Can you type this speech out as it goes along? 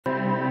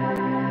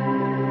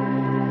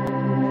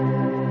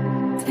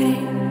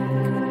make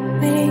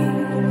me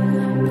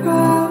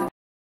proud.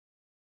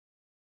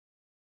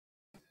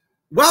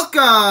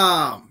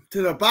 Welcome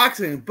to the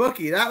Boxing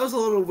Bookie. That was a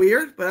little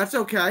weird, but that's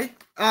okay.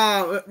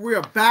 We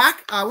are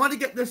back. I want to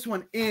get this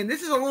one in.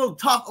 This is a little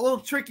tough, a little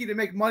tricky to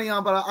make money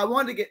on, but I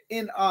wanted to get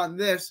in on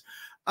this.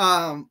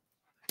 We're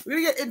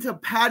going to get into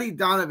Paddy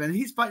Donovan.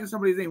 He's fighting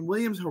somebody named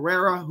Williams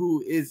Herrera,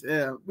 who is,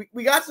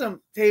 we got some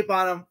tape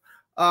on him.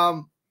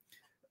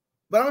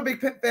 But I'm a big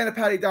fan of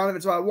Paddy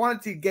Donovan, so I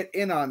wanted to get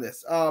in on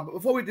this. But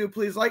before we do,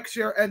 please like,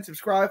 share, and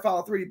subscribe.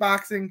 Follow 3D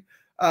Boxing,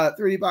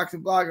 3D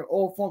Boxing blog, and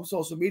all forms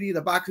of social media.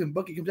 The Boxing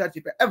Bookie comes at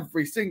you for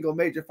every single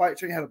major fight,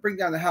 showing you how to bring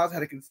down the house, how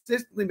to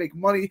consistently make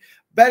money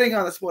betting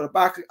on the sport of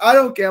boxing. I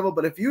don't gamble,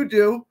 but if you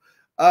do,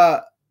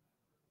 I'm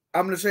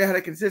going to show you how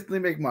to consistently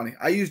make money.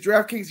 I use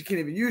DraftKings. You can't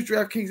even use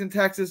DraftKings in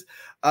Texas,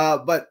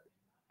 but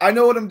I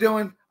know what I'm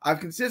doing. I've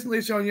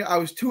consistently shown you. I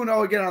was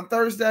 2-0 again on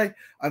Thursday.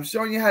 I'm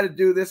showing you how to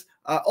do this.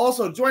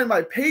 Also, join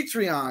my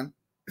Patreon.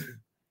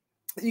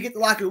 You get the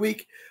lock of the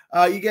week.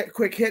 You get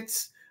quick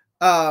hits.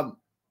 You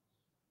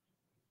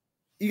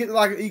get the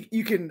lock.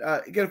 You can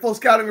get a full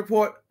scouting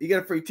report. You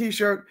get a free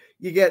T-shirt.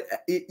 You get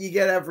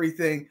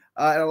everything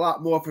and a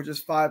lot more for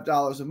just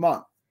 $5 a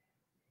month.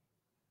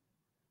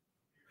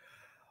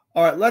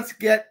 All right, let's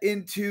get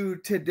into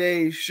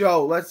today's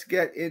show. Let's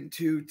get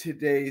into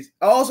today's.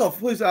 Also,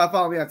 please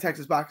follow me on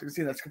Texas Boxing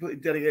Scene. That's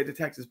completely dedicated to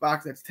Texas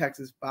Boxing. That's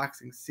Texas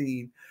Boxing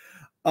Scene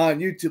on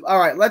YouTube. All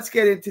right, let's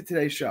get into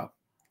today's show.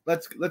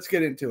 Let's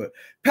get into it.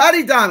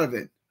 Paddy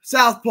Donovan,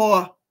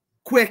 southpaw,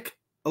 quick,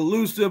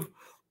 elusive,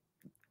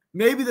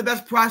 maybe the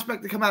best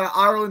prospect to come out of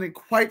Ireland in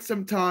quite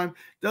some time.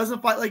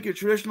 Doesn't fight like your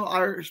traditional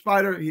Irish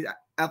fighter. He's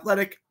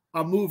athletic,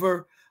 a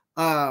mover.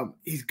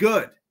 He's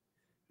good.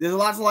 There's a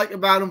lot to like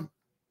about him.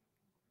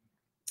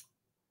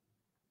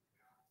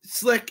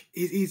 Slick.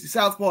 He's a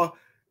southpaw.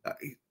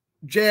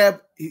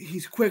 Jab.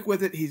 He's quick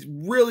with it. He's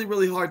really,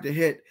 really hard to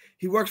hit.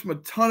 He works from a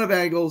ton of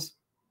angles.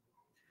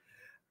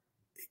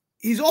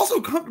 He's also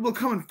comfortable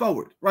coming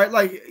forward, right?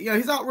 Like,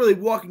 he's not really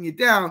walking you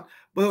down,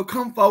 but he'll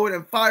come forward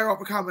and fire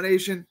up a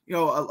combination,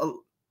 a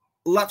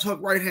left hook,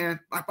 right hand,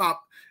 pop,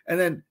 pop, and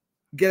then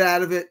get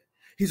out of it.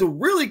 He's a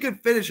really good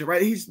finisher,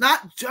 right? He's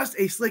not just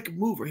a slick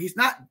mover. He's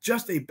not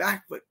just a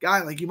back foot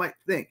guy like you might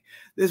think.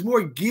 There's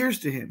more gears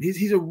to him.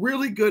 He's a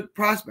really good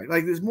prospect.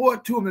 Like, there's more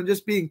to him than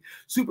just being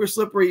super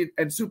slippery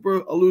and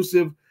super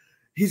elusive.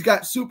 He's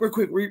got super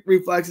quick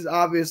reflexes,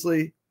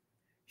 obviously.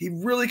 He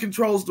really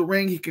controls the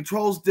ring. He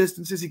controls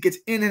distances. He gets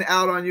in and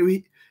out on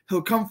you.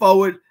 He'll come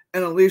forward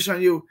and unleash on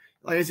you.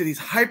 Like I said, he's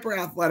hyper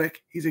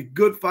athletic. He's a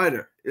good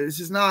fighter. This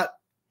is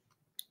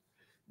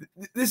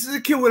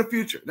a kid with a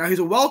future. Now, he's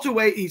a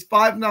welterweight. He's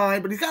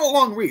 5'9", but he's got a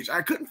long reach.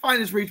 I couldn't find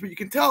his reach, but you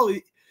can tell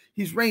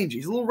he's rangy.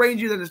 He's a little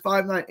rangier than his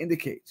 5'9"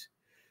 indicates.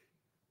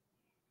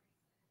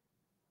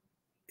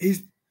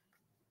 He's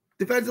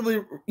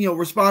defensively,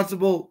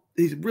 responsible.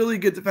 He's a really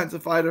good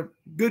defensive fighter.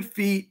 Good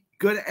feet,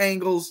 good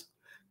angles.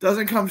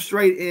 Doesn't come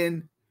straight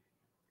in.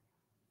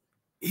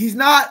 He's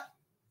not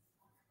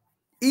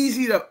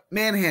easy to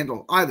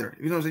manhandle either.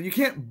 You know what I'm saying? You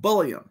can't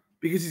bully him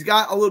because he's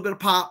got a little bit of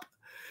pop.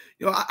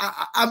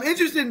 I'm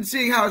interested in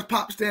seeing how his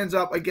pop stands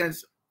up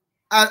against.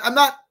 I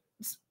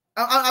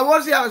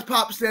want to see how his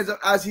pop stands up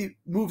as he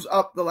moves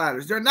up the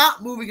ladders. They're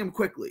not moving him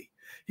quickly.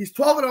 He's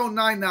 12-0,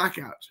 9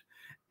 knockouts,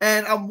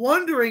 and I'm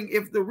wondering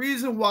if the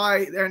reason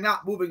why they're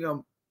not moving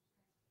him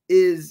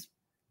is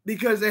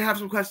because they have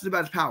some questions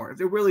about his power.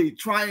 They're really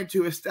trying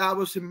to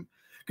establish him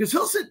because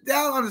he'll sit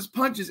down on his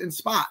punches in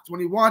spots when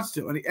he wants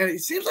to, and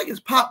it seems like his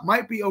pop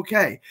might be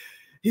okay.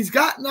 He's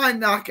got 9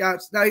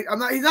 knockouts. Now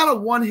he's not a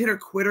one-hitter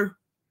quitter.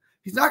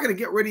 He's not going to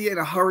get rid of you in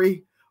a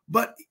hurry,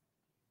 but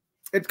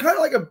it's kind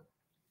of like a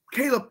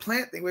Caleb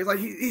Plant thing where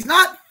he's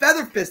not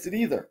feather-fisted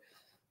either.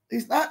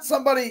 He's not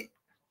somebody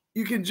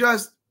you can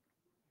just,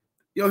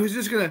 who's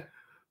just going to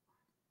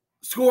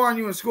score on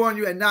you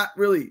and not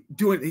really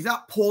do it. He's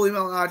not Paulie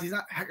Malignaggi. He's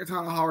not Hector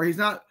Tanahara.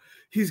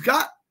 He's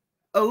got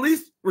at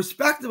least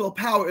respectable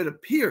power, it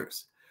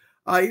appears.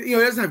 He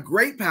doesn't have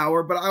great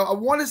power, but I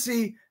want to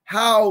see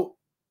how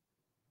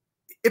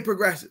it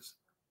progresses.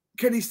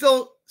 Can he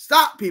still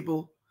stop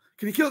people?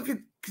 Can he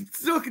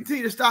still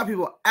continue to stop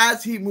people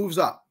as he moves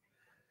up?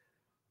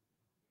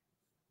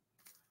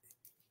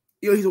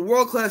 He's a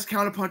world-class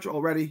counterpuncher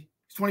already.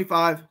 He's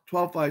 25,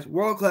 12 fights,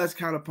 world-class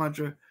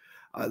counterpuncher.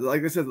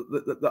 Like I said,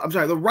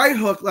 the right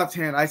hook, left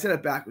hand. I said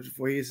it backwards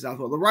before. He is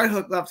southpaw. The right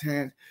hook, left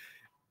hand.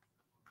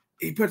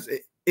 He puts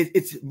it.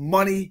 It's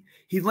money.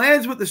 He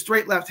lands with the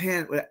straight left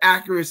hand with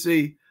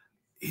accuracy.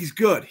 He's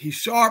good. He's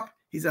sharp.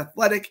 He's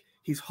athletic.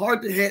 He's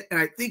hard to hit, and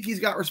I think he's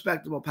got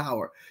respectable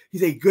power.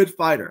 He's a good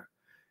fighter.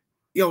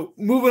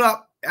 Moving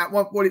up at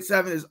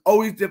 147 is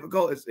always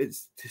difficult.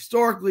 It's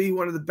historically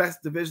one of the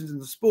best divisions in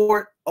the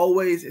sport.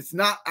 Always. It's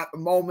not at the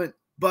moment,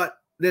 but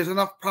there's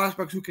enough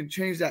prospects who can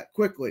change that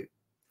quickly.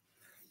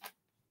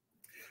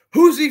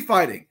 Who's he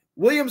fighting?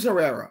 Williams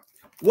Herrera.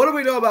 What do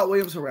we know about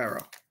Williams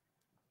Herrera?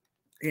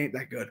 He ain't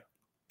that good.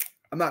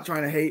 I'm not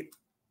trying to hate.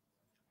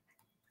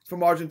 He's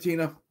from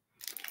Argentina.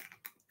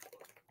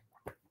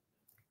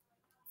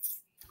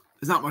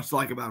 There's not much to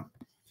like about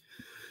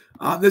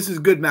him. This is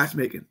good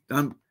matchmaking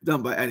done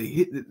by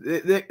Eddie.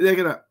 They're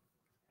gonna.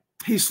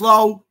 He's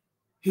slow.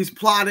 He's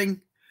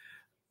plotting.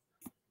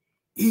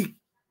 He's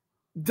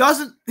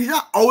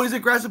not always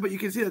aggressive, but you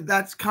can see that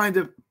that's kind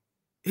of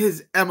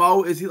his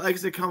MO. Is he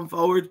likes to come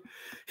forward.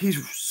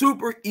 He's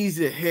super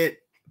easy to hit.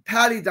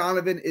 Paddy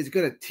Donovan is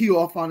gonna tee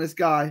off on this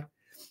guy.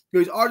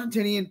 He's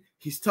Argentinian.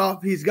 He's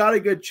tough. He's got a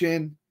good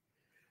chin.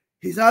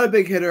 He's not a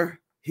big hitter.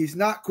 He's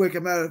not quick. As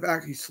a matter of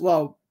fact, he's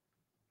slow.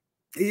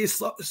 He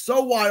is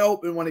so wide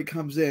open when he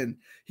comes in.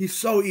 He's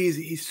so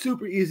easy. He's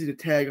super easy to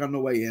tag on the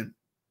way in.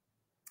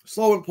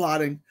 Slow and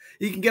plotting.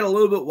 He can get a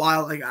little bit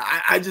wild. Like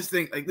I just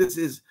think like this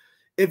is,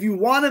 if you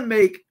want to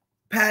make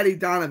Paddy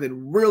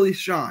Donovan really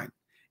shine,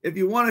 if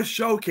you want to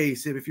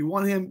showcase him, if you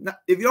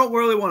don't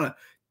really want to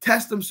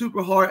test him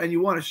super hard and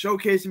you want to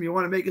showcase him, you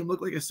want to make him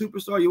look like a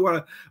superstar, you want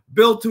to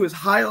build to his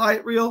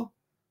highlight reel,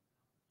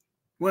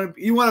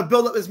 you want to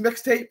build up his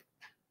mixtape,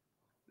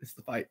 it's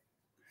the fight.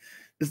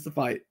 It's the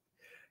fight.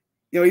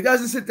 He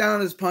doesn't sit down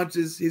on his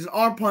punches. He's an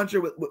arm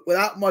puncher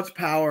without much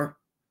power.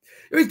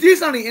 He's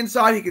decent on the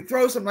inside. He can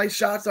throw some nice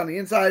shots on the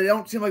inside. They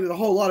don't seem like there's a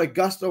whole lot of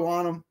gusto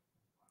on him.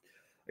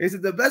 Like I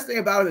said, the best thing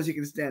about him is he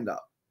can stand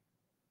up.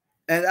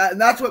 And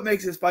that's what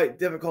makes this fight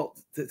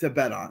difficult to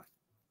bet on.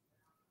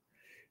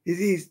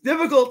 He's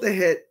difficult to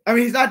hit. I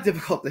mean, he's not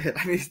difficult to hit.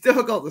 I mean, he's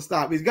difficult to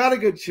stop. He's got a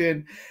good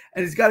chin,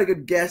 and he's got a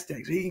good gas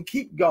tank, so he can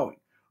keep going.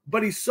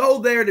 But he's so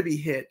there to be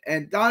hit.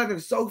 And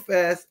Donovan's so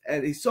fast,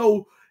 and he's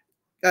so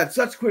got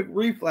such quick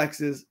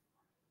reflexes.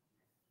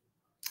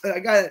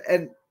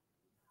 And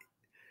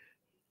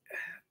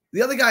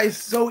the other guy is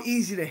so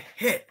easy to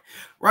hit,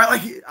 right?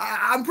 Like,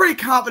 I'm pretty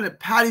confident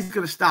Paddy's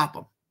going to stop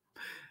him.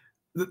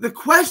 The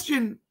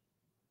question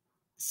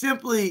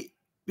simply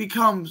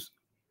becomes,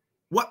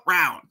 what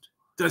round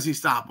does he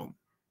stop him?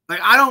 Like,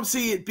 I don't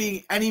see it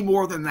being any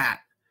more than that.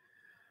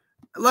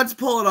 Let's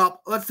pull it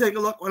up. Let's take a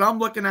look. What I'm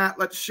looking at,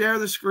 let's share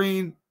the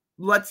screen.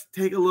 Let's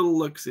take a little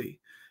look-see.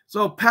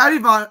 So Paddy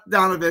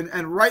Donovan,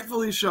 and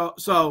rightfully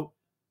so,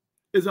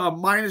 is a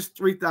minus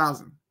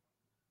 3,000.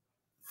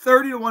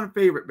 30-1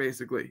 favorite,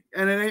 basically.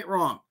 And it ain't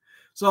wrong.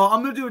 So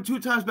I'm going to do it 2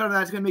 times better than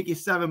that. It's going to make you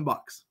 $7.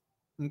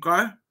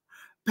 Okay?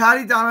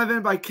 Paddy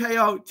Donovan by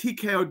KO,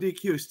 TKO,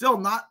 DQ. Still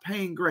not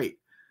paying great.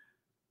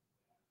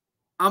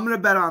 I'm going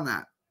to bet on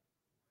that.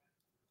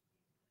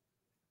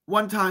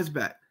 1 times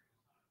bet.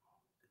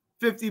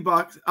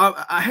 $50.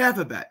 A half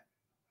a bet.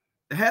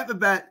 A half a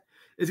bet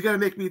is going to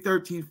make me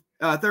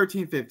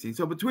 13.15.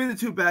 So between the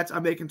 2 bets,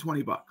 I'm making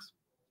 $20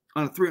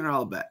 on a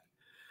 $300 bet.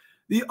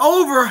 The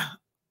over,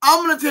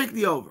 I'm going to take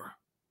the over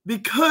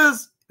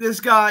because this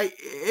guy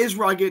is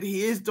rugged.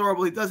 He is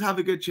durable. He does have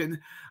a good chin.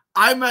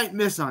 I might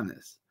miss on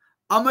this.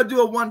 I'm going to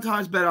do a 1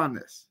 times bet on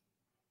this.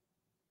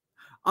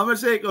 I'm going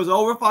to say it goes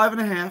over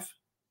 5.5.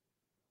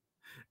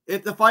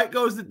 If the fight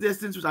goes the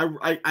distance, which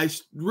I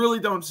really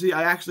don't see,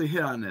 I actually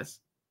hit on this.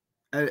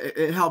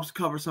 It helps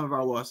cover some of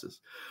our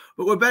losses.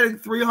 But we're betting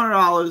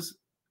 $300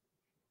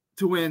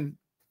 to win,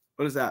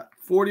 what is that?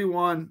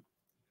 41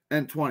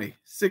 and 20,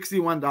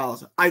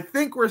 $61. I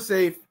think we're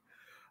safe.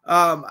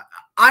 I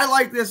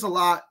like this a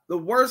lot. The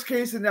worst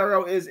case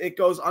scenario is it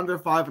goes under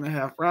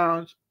 5.5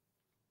 rounds,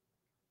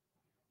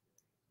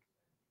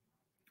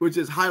 which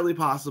is highly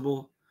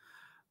possible.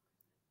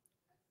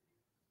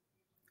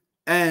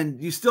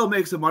 And you still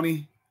make some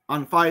money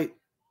on fight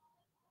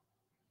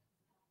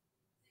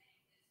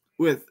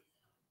with,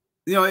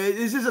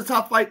 this is a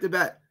tough fight to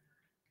bet.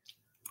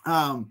 We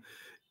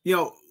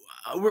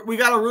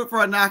got to root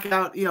for a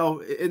knockout, in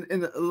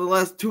the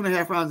last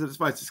 2.5 rounds of this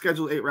fight. It's a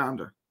scheduled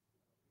 8-rounder.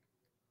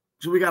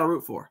 So we got to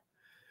root for.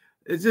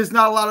 It's just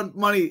not a lot of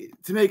money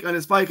to make on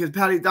this fight because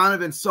Paddy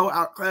Donovan so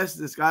outclassed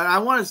this guy. And I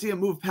want to see him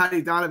move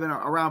Paddy Donovan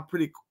around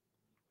pretty,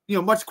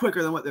 much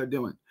quicker than what they're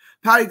doing.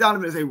 Paddy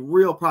Donovan is a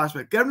real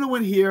prospect. Get him to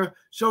win here,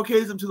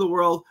 showcase him to the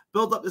world,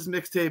 build up this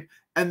mixtape,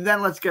 and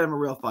then let's get him a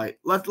real fight.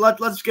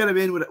 Let's get him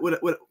in with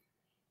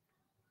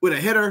a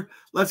hitter.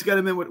 Let's get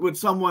him in with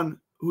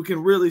someone who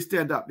can really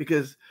stand up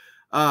because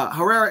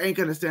Herrera ain't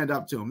going to stand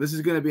up to him. This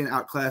is going to be an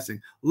outclassing.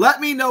 Let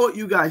me know what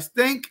you guys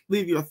think.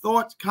 Leave your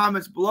thoughts,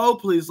 comments below.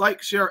 Please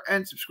like, share,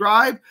 and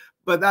subscribe.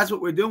 But that's what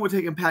we're doing. We're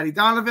taking Paddy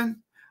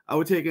Donovan.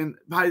 We're taking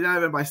Paddy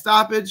Donovan by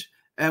stoppage.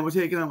 And we're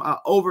taking him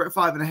over at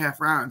 5.5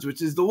 rounds,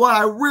 which is the one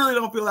I really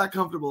don't feel that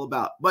comfortable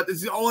about. But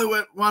it's the only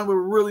one we're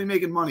really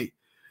making money.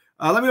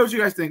 Let me know what you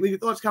guys think. Leave your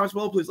thoughts, comments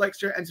below. Please like,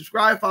 share, and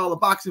subscribe. Follow the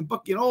Boxing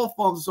Bookie on all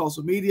forms of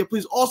social media.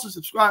 Please also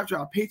subscribe to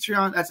our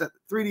Patreon. That's at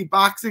 3D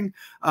Boxing,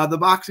 the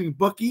Boxing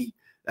Bookie.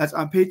 That's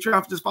on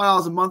Patreon for just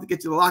 $5 a month. It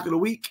gets you the lock of the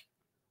week.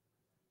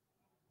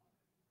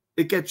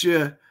 It gets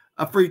you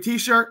a free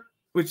T-shirt,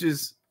 which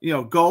is,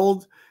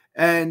 gold.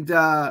 And,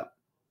 yeah.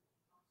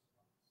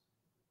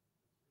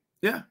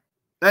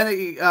 Then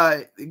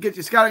it gets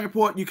you a scouting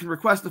report. You can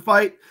request a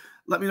fight.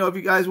 Let me know if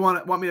you guys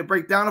want me to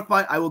break down a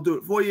fight. I will do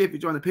it for you. If you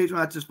join the Patreon,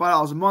 that's just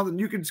 $5 a month, and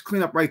you can just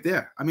clean up right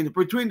there. I mean,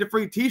 between the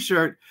free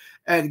T-shirt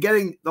and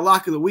getting the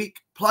lock of the week,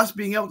 plus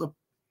being able to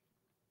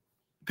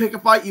pick a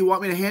fight you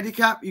want me to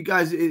handicap, you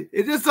guys, it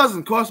just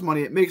doesn't cost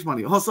money. It makes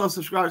money. Also,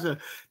 subscribe to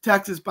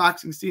Texas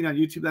Boxing Scene on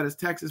YouTube. That is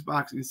Texas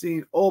Boxing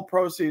Scene. All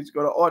proceeds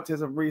go to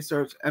autism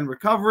research and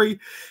recovery.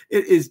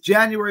 It is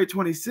January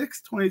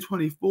 26,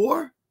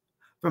 2024.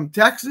 From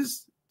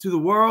Texas to the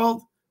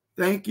world,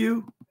 thank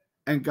you,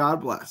 and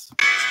God bless.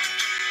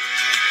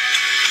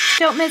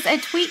 Don't miss a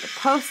tweet,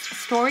 post,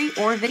 story,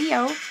 or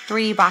video.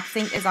 3D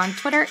Boxing is on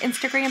Twitter,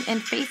 Instagram, and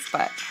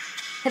Facebook.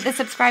 Hit the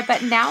subscribe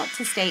button now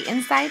to stay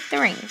inside the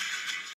ring.